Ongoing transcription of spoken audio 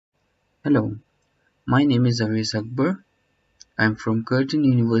Hello, my name is Awais Akbar. I'm from Curtin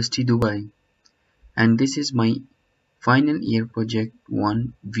University, Dubai, and this is my final year project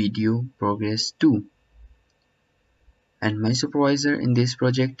 1 video progress 2. And my supervisor in this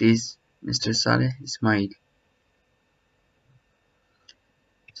project is Mr. Saleh Ismail.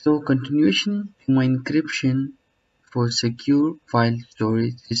 So, continuation to my encryption for secure file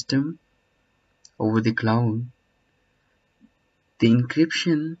storage system over the cloud. The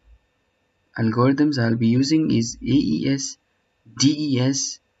encryption algorithms I'll be using is AES,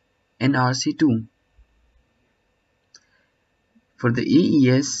 DES, and RC2. For the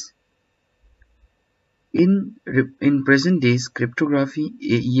AES, in present days cryptography,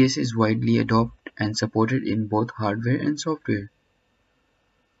 AES is widely adopted and supported in both hardware and software.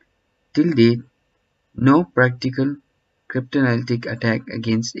 Till date, no practical cryptanalytic attack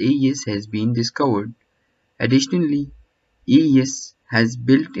against AES has been discovered. Additionally, AES has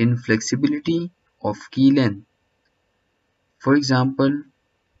built-in flexibility of key length. For example,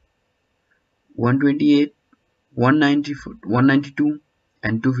 128, 192,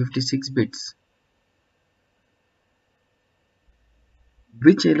 and 256 bits,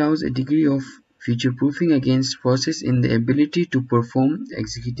 which allows a degree of future-proofing against process in the ability to perform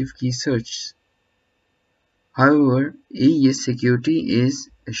executive key searches. However, AES security is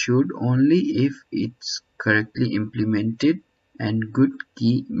assured only if it's correctly implemented and good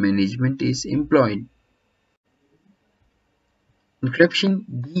key management is employed. Encryption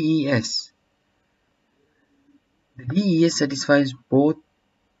DES. The DES satisfies both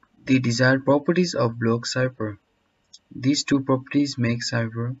the desired properties of block cipher. These two properties make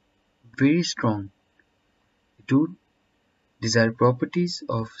cipher very strong. The two desired properties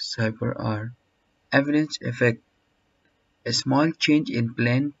of cipher are evidence effect. A small change in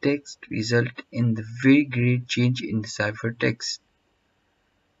plain text results in the very great change in the cipher text.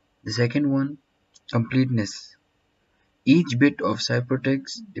 The second one, completeness. Each bit of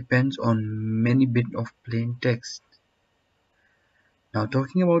ciphertext depends on many bits of plain text. Now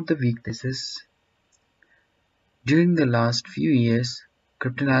talking about the weaknesses. During the last few years,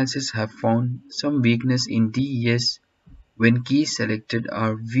 cryptanalysts have found some weakness in DES when keys selected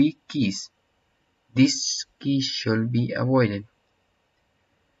are weak keys. These keys should be avoided.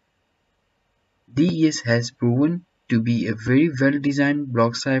 DES has proven to be a very well-designed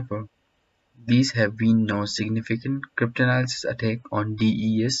block cipher. These have been no significant cryptanalysis attack on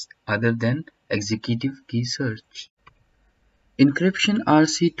DES other than executive key search. Encryption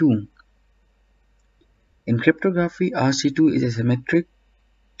RC2. In cryptography, RC2 is a symmetric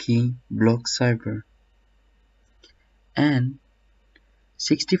key block cipher and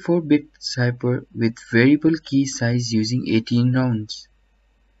 64-bit cipher with variable key size using 18 rounds.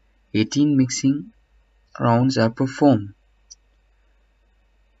 18 mixing rounds are performed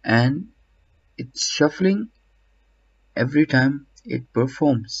and it's shuffling every time it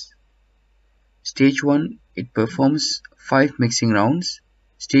performs. Stage 1 it performs 5 mixing rounds.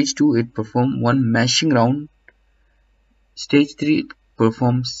 Stage 2 it performs 1 mashing round. Stage 3 it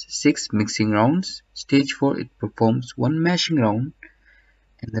performs 6 mixing rounds. Stage 4 it performs 1 mashing round.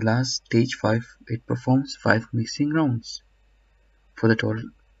 And the last stage 5 it performs 5 mixing rounds. For the total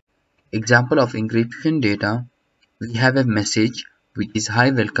example of encryption data, we have a message which is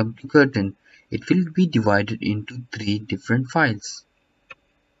 "Hi, welcome to Curtin." It will be divided into 3 different files.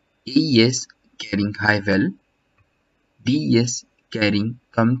 AES carrying "Hi, well", DES carrying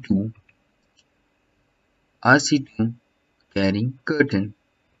 "come to", RC2 carrying "Curtin".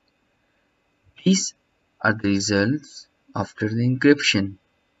 These are the results after the encryption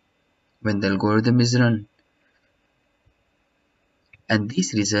when the algorithm is run. And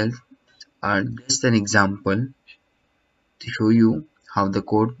these results are just an example to show you how the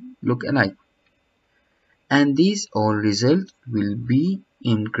code look alike. And these all results will be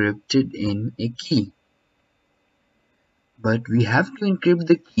encrypted in a key. But we have to encrypt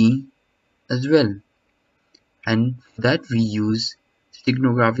the key as well. And for that we use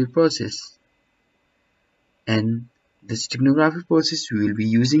steganography process. And the steganography process we will be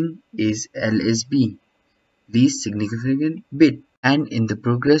using is LSB, least significant bit. And in the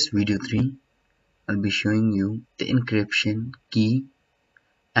progress video 3, I'll be showing you the encryption key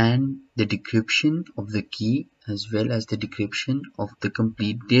and the decryption of the key as well as the decryption of the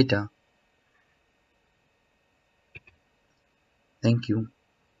complete data. Thank you.